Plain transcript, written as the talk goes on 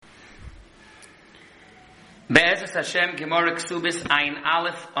Be'ezus Hashem, Gemara Kesubos, Ayin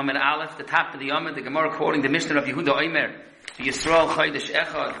Aleph, Amid Aleph, the top of the Amid, the Gemara quoting the Mishnah of Yehuda Omer, Yisrael Chodesh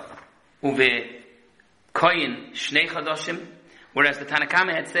Echad, Uve Koyin Shnei Chodoshim, whereas the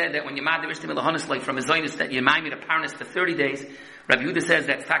Tanakama had said that when you mad the Mishnah Milahonis, like from a Zionist, that you might meet a parnas for 30 days, Rabbi Yehuda says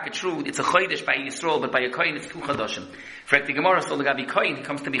that's taka true, it's a Chodesh by Yisrael, but by a Koyin it's 2 Chodoshim. For the Gemara, so Lagabi Koyin, he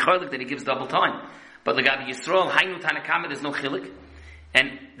comes to be Cholik, that he gives double time. But Lagabi Yisrael, Hainu Tanakama, there's no Chilik. And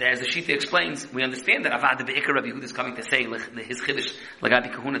as the Shita explains, we understand that Avad Be'ikar Rabbi Yehuda is coming to say his Chiddush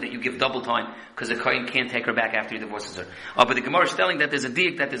Lagabi Kahuna that you give double time because the Kohen can't take her back after he divorces her. But the Gemara is telling that there's a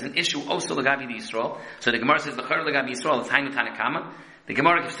dig, that there's an issue also Lagabi the Yisrael. So the Gemara says the Chor Lagabi Yisrael is Hainu Tanakama. The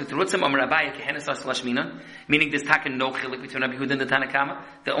Gemara gives to Terutzim Amar Abaye Kehenesas Lashmina, meaning there's taken no chilik between Rabbi Yehuda and the Tanakama.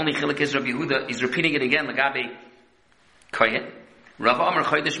 The only chilik is Rabbi Yehuda is repeating it again Lagabi Kohen. Rav Amar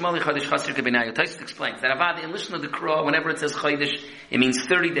Chodesh Mali Chodesh Chasir Kebenayu. Tosfos explains that Avad in Lishna the Kro, whenever it says Chodesh, it means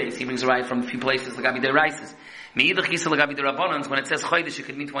 30 days. He brings a right from a few places. Lagabi Deraises. Meidach Yisa Lagabi Derabbanans. When it says Chodesh, it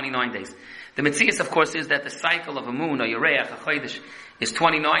could mean 29 days. The Metzias, of course, is that the cycle of a moon or Yereach, a Chodesh, is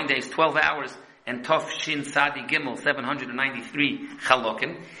 29 days, 12 hours, and Tov Shin Sadi Gimel 793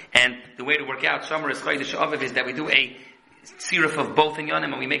 Chalokim. And the way to work out Shomer is Chodesh Aviv is that we do a Sirif of both in Yonim,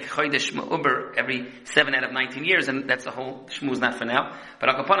 and we make Chodesh Ma'uber every 7 out of 19 years, and that's the whole Shmuz, not for now. But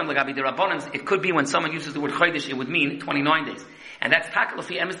Akapanim Lagabi the Rabbanans, it could be when someone uses the word Chodesh, it would mean 29 days. And that's Takal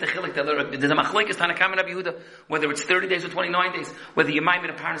fi Emes Techilik, there's a Machlekes Tanakam and Rabbi Yehuda, whether it's 30 days or 29 days, whether you might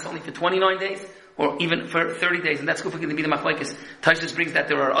meet a parnas only for 29 days, or even for 30 days, and that's going to be the Machlekes. Tosfos brings that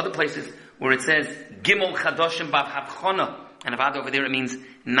there are other places where it says, Gimel Chadoshim Bav Havchona, and Avad over there it means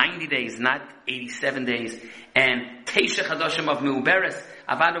 90 days, not 87 days. And Teisha Chadoshim of Meuberes,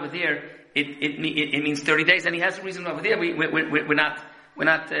 Avad over there, it means 30 days. And he has a reason over there. We're not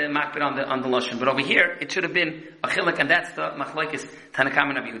makbid on the Lashon. But over here, it should have been a Chilik, and that's the Machlekes Tanakam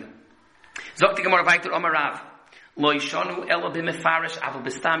and Rabbi Yehuda. Zok the Gemara Vayter Omar Rav. Lo yishonu elo b'mefarish aval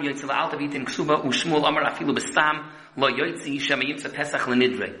b'stam yoytzi la'alta v'itin ksuba u'shmuel Omar afilu b'stam lo yoytzi shemayimtza pesach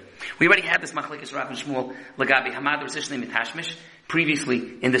l'nidrei. We already had this machlekes Rav and Shmuel lagabi hamad r'sishne mitashmish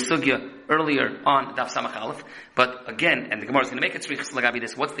previously in the sugya earlier on Daf Samach Aleph. But again, and the Gemara is going to make it tzrichas lagabi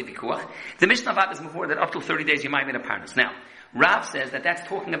this. What's the vikuach? The Mishnah Avad is before that up to 30 days you might be in a parnas. Now Rav says that that's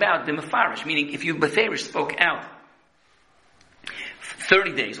talking about the mefarish, meaning if you befarish spoke out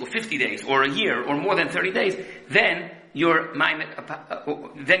 30 days or 50 days or a year or more than 30 days, then you're not maimed a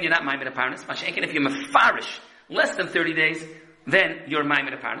parnas. Mashenkin, if you're mefarish less than 30 days, then you're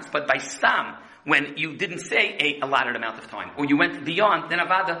maimed a parnas. But by stam, when you didn't say a allotted amount of time, or you went beyond, then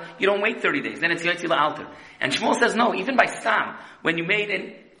avada, you don't wait 30 days. Then it's yotzi la'alter. And Shmuel says no, even by stam, when you made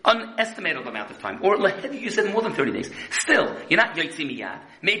an unestimatable amount of time, or you said more than 30 days, still, you're not yotzi miyad.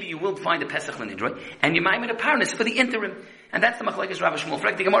 Maybe you will find a pesach l'nidroi, and you maimed a parnas for the interim. And that's the machlekes Rav Shmuel.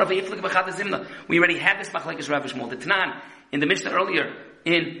 We already had this machlekes Rav Shmuel. The Tanan in the Mishnah earlier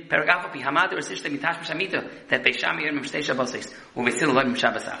in Paragafa Pihamad or Sishta Mitash Mishamita that Beishami and Mimshtei Shabbasis Uvesil Loim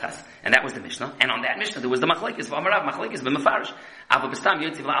Shabbos Achas, and that was the Mishnah. And on that Mishnah there was the machlekes V'Amarav machlekes b'Mefarish Ava B'Stam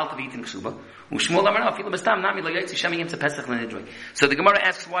Yotzi V'Alta V'Yitim Ksuba U'Shmuel Amarav Afilu B'Stam Nami Lo Yotzi Shemi Yimtza Pesach L'Nidroi. So the Gemara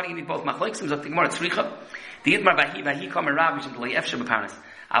asks, why do you need both machlekes? The Gemara Tzricha the Yitmar Vahi Kamer Rav Mishim Lo Yefshe B'Parnas.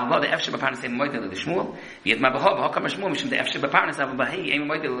 Avla the Efshe B'Parnas Ein Moedel L'Shmuel Yitmar B'Hov Hakamer Shmuel Mishim the Efshe B'Parnas Ava B'Hei Ein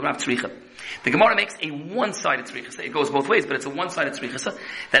Moedel L'Rav Tzricha. The Gemara makes a one-sided tzrichasa. It goes both ways, but it's a one-sided tzrichasa.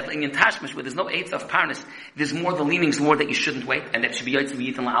 That in Tashmish, where there's no eighth of parnas, there's more the leanings more that you shouldn't wait, and that should be yotzi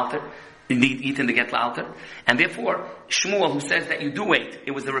v'yitin la'alter, eaten to get la'alter. And therefore, Shmuel, who says that you do wait,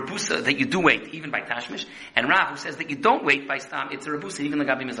 it was the rebusa that you do wait, even by Tashmish, and Rav, who says that you don't wait by Stam, it's a rebusa, even the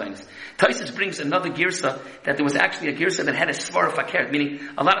Gabi Mezainis. Tosfos brings another girsa, that there was actually a girsa that had a svara fakert, meaning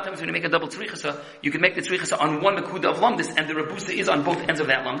a lot of times when you make a double tzrichasa, you can make the tzrichasa on one nakuda of lumdis, and the rebusa is on both ends of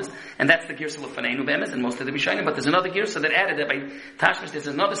that lumdis, and that's the girsa of Faneinu Be'emes, and most of the Rishonim, but there's another girsa that added that by Tashmish, there's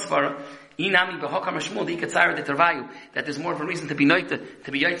another svara, Inami b'hokam Shmuel the ikatzara de tervayu, that there's more of a reason to be noita,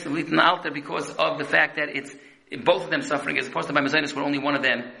 to be yaitz v'litin alter, because of the fact that it's both of them suffering, as opposed to by Mezainis, where only one of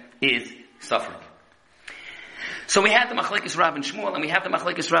them is suffering. So we have the machlekes Rav and Shmuel, and we have the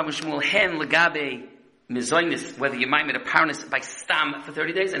machlekes Rav and Shmuel hen legabe Mezainis, whether you might make a parnas by stam for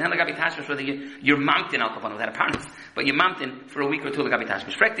 30 days, and hen legabe tashmish, whether you're mamtin al kavan without a parnas, but you're mamtin for a week or two legabe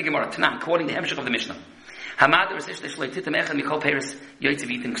tashmish. Frek the Gemara Tanan, quoting the hemshech of the Mishnah. Hamad resish l'shleititim echad mikol peres yoytzi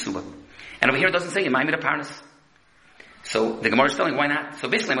v'yitin ksuba. And over here it doesn't say you might make a parnas. So the Gemara is telling why not. So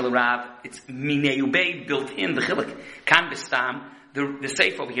basically, Rav, it's mineyubei built in the chilik. Kan b'stam, the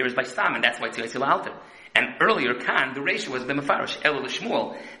safe over here is by stam, and that's why it's yotzil alter. And earlier, kan, the ratio was b'mefarish. Elo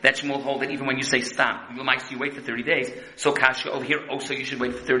l'shmuel, that Shmuel hold that even when you say stam, you wait for 30 days. So kasha over here, also you should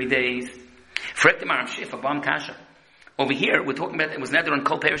wait for 30 days. Frek the maram shif abam kasha. Over here, we're talking about it was neither on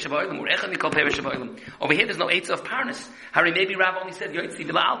Kol Perish Ba'olam or Echad Mikol Perish Ba'olam. Over here, there's no Eitz of Parnas. Harry, maybe Rav only said Yotzi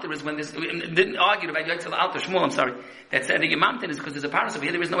V'la Alter is when this, didn't argue about Yotzi V'la Alter, Shmuel, I'm sorry, that said that your mountain is because there's a Parnas. Over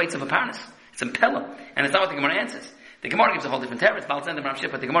here, there is no Eitz of a Parnas. It's in Pella. And it's not what the Gemara answers. The Gemara gives a whole different terror. It's Baal Zend and Ram Shif,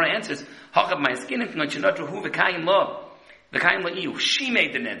 but the Gemara answers, Hachav my skin and Chinotru Hu V'kayim Lo. V'kayim Lo Iyu. She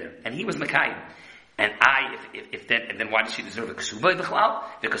made the nether, and he was Mekayim. And then why does she deserve a Kesubos B'chlal?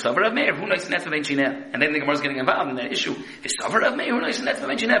 The Kesubos of Meir, who knows the Netzvah Chineh? And then the Gemara is getting involved in that issue. The Kesubos of Meir, who knows the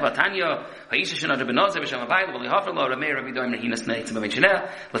Netzvah Chineh? Vatanya, Ha'isha Shenad B'Nozer, V'Shem Abayla, V'Lihafer Lo, Rameir, Rabbi Doim, Nehinas Netzvah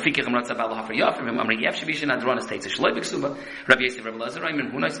Chineh, L'fikech Amrat Zabal L'Hafer Yafer, Amri Yev Shabisha Nadronis Teitz Shloi B'Ksuba, Rabbi Yosef, Rabbi Lazar,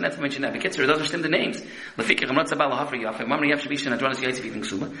 who knows the Netzvah Chineh? B'Kitzur, those are still the names. L'fikech Amrat Zabal L'Hafer Yafer, Amri Yev Shabisha Nadronis Yosef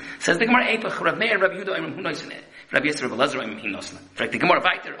B'Ksuba. Says the Gemara, Eipach, Rabbi Meir, Rabbi Yudah, who knows Rabbi Yosef, Rabbi Lazar, he knows. In fact, the Gemara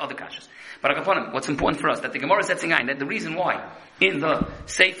Vayter, other kashas. But what's important for us, that the Gemara said that the reason why, in the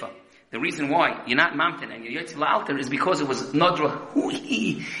Seifa, the reason why you're not Mamtin and you're Yotzi L'Alter is because it was Nodra who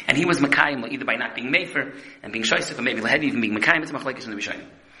he, and he was Mekayim, either by not being Mefer, and being Shaisik, or maybe Lehevi, even being Mekayim, it's Machlekes in the Rishonim.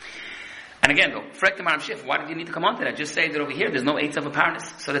 And again though, Frek the Maram Shif, why did you need to come on to that? Just say that over here, there's no Eitz of a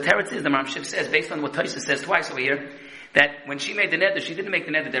Parnas. So the Teretz is, the Maram Shif says, based on what Tosfos says twice over here, that when she made the nether, she didn't make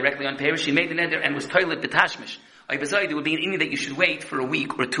the nether directly on Perish, she made the nether and was toilet betashmish. There would be an inning that you should wait for a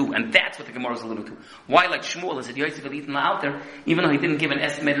week or two, and that's what the Gemara is alluding to. Why, like Shmuel, is it Yosef had eaten L'Alter, even though he didn't give an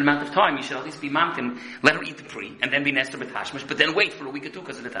estimated amount of time, you should at least be mountain, let her eat the pre, and then be Nestor betashmish, but then wait for a week or two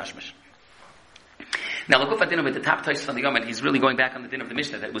because of the tashmish. Now, look at dinner with the top Tosfos on the Yom, and he's really going back on the din of the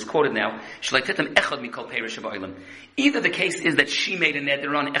Mishnah that was quoted now. Shleititem echad mikol perish ba'olam. Either the case is that she made a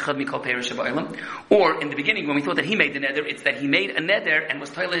nether on echad mikol perish ba'olam, or in the beginning when we thought that he made the nether, it's that he made a nether and was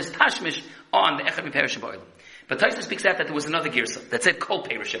toilet his tashmish on the echad mikol perish ba'olam. But Tosfos speaks out that there was another girsa that said kol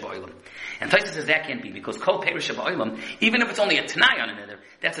perish ba'olam, and Tosfos says that can't be because kol perish ba'olam, even if it's only a tanai on a nether,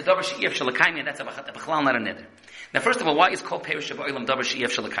 that's a davar she'ef shalakayim, and that's a b'chlal, not a nether. Now, first of all, why is kol perish ba'olam davar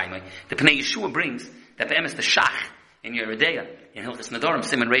she'ef shalakayim? The Pnei Yeshua brings that the emes the shach in Yeridea in Hilchas Nadorim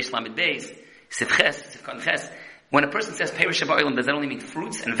Simon Reish Lamed Beis Sivches Sivkan Ches. When a person says perish ba'olam, does that only mean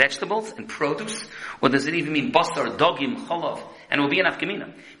fruits and vegetables and produce, or does it even mean basar, dogim, cholav? And it will be an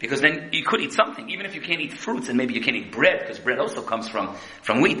afkamina, because then you could eat something, even if you can't eat fruits, and maybe you can't eat bread, because bread also comes from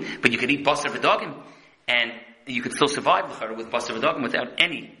wheat, but you could eat basar v'dogim, and you could still survive with basar v'dogim without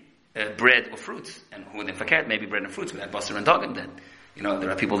any bread or fruits. And who within faket, maybe bread and fruits without basar and dogim. Then,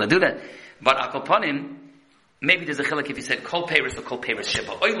 there are people that do that. But akoponim, maybe there's a chilek if you said kol peris or kol peris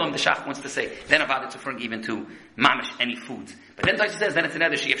sheba. Oilam the shach wants to say then about it's referring even to mamish any foods. But then Tosfos says then it's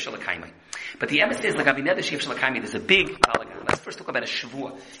another sheif shalakaimai. But the emes says like another sheif shalakaimai. There's a big balagan. Let's first talk about a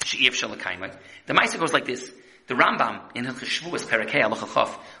shavua sheif shalakaimai. The Maisa goes like this. The Rambam in Hilchos Shavuos Perakei Halacha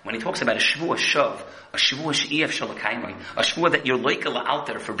Chaf, when he talks about a Shavua Shav, a Shavua She'ef Shalakaimai, a Shavua that you're loikel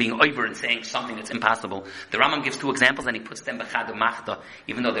alter for being over and saying something that's impossible, the Rambam gives two examples and he puts them b'chad u'machta,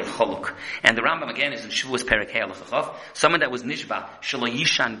 even though they're choluk. And the Rambam again is in Shavuos Perakei Halacha Chaf, someone that was nishba shelo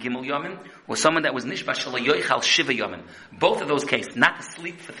yishan gimel yamin, or someone that was nishba shelo yoichal shiva yamin. Both of those cases, not to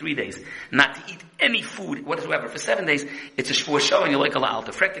sleep for 3 days, not to eat any food whatsoever for 7 days, it's a Shavua Shav and you're loikel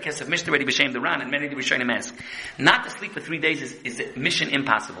alter. Frek the Kesef Mishnah already b'shem the Ran, and many of the Rishonim ask. Not to sleep for 3 days is a mission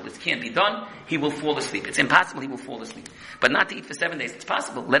impossible. It can't be done. He will fall asleep. It's impossible. He will fall asleep. But not to eat for 7 days. It's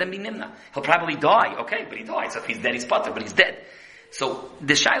possible. Let him be nimna. He'll probably die. Okay, but he died. So if he's dead, he's potter, but he's dead. So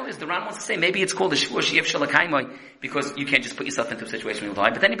the shaila is, the Ran wants to say, maybe it's called a shvua she'ef shalakaimai because you can't just put yourself into a situation where you'll die.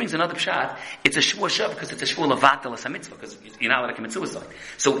 But then he brings another pshat. It's a shvua shav because it's a shvua levatel as a mitzvah because you're not allowed to commit suicide.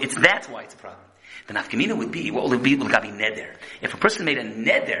 So that's why it's a problem. The nafkamina would be, what will it be? L'gabi neder. If a person made a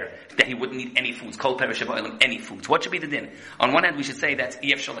neder that he wouldn't eat any foods, kol perish ba'olam, any foods, what should be the din? On one hand, we should say that's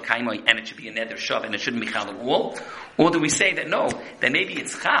ef shalakaimai and it should be a neder shav and it shouldn't be chal at all. Or do we say that no, that maybe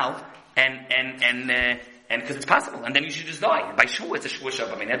it's chal and because it's possible, and then you should just die. By shvu, it's a shvu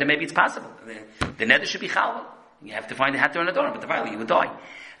shav. Neder, maybe it's possible. The neder should be chal. You have to find the hatter and the door, but the vile, you would die.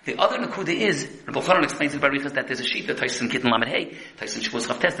 The other nakuda is, Rabbi Chanan explains in Barichas that there's a sheet that Tosfos in Kitten Lamed Hey, Tosfos in Shavuos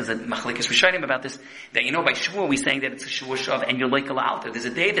Chavtes, there's a machlekes rishonim about this, that by Shavuot we're saying that it's a Shavuot Shav and you're like a altar. There's a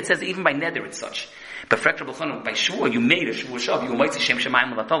day that says that even by neder it's such. But for Rabbi Chanan, by Shavuot you made a Shavuot Shav, you might say Shem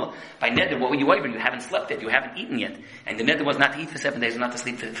Shemayim Levatala. By neder, what were you over? You haven't slept yet, you haven't eaten yet. And the neder was not to eat for 7 days, or not to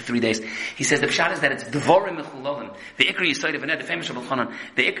sleep for 3 days. He says the pshat is that it's Dvorim Mechulovim. The Ikri Yisayid of a neder, famous Rabbi Chanan,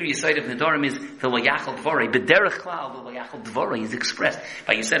 the Ikri Yisayid of Nedarim is the Layachal Dvorei. B'derech Klal, the Layachal Dvorei is expressed.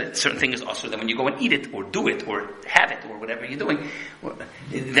 By you said it, certain thing is also that when you go and eat it, or do it, or have it, or whatever you're doing,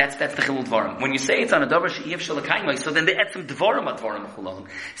 that's the chilul dvarim. When you say it's on a davar she'iev shalakaimai, so then they add some dvarim at dvarim chulam.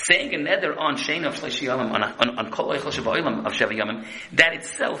 Saying a neder on shein of shleishi yamim, on kol oichel sheba'olam of sheva yamim, that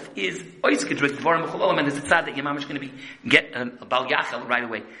itself is oiskidrik dvarim chulam, and there's a tzad that your mom is going to get a bal yachel right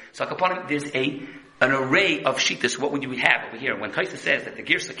away. So akaponim, there's a an array of shittas. What would you have over here? When Taisa says that the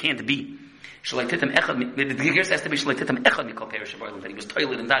girsa can't be, the girsa has to be shleititim echad mikol perish that he was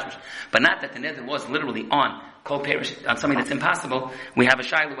toilet and dashmish, but not that the neder was literally on kol perish, on something that's impossible. We have a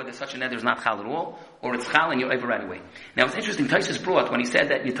shayla whether such a neder is not chal at all, or it's chal and you're over right away. Now it's interesting, Taisus brought, when he said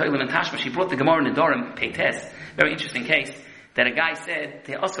that you toilet and tashmish, he brought the Gemara in Nedarim, Peites, very interesting case, that a guy said,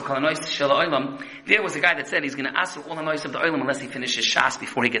 there was a guy that said he's going to ask all the noise of the oilam unless he finishes shas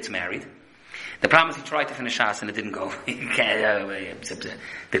before he gets married. The problem is he tried to finish shas and it didn't go.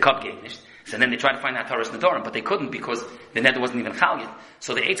 The cup gave it. So then they tried to find out Torah's Nedarim, but they couldn't because the neder wasn't even chal yet.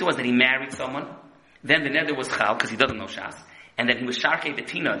 So the answer was that he married someone, then the neder was chal because he doesn't know shas, and then he was sharkei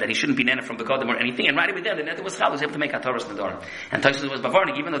betina that he shouldn't be neder from begodim or anything, and right away there the neder was chal, he was able to make out Torah's Nedarim. And Tosfos was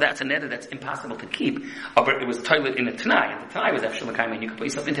bavarnik, even though that's a neder that's impossible to keep, it was toilet in a tanai, and the tanai was afshul l'kaim, and you could put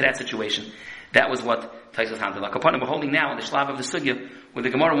yourself into that situation. That was what Tosfos handled. Like upon we're holding now in the shlav of the sugya, where the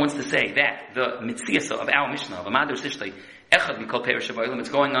Gemara wants to say that the mitzvah of our Mishnah, of Amadar Sishtei, Echad Mikol Perish Avayilim, it's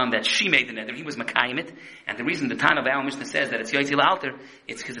going on that she made the neder, he was Makayim it, and the reason the Tan of our Mishnah says that it's Yotzil Alter,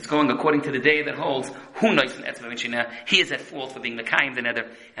 it's because it's going according to the day that holds, Hu Nois and Etzva Mishnah, he is at fault for being Makayim the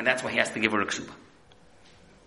neder, and that's why he has to give her a Kesubos.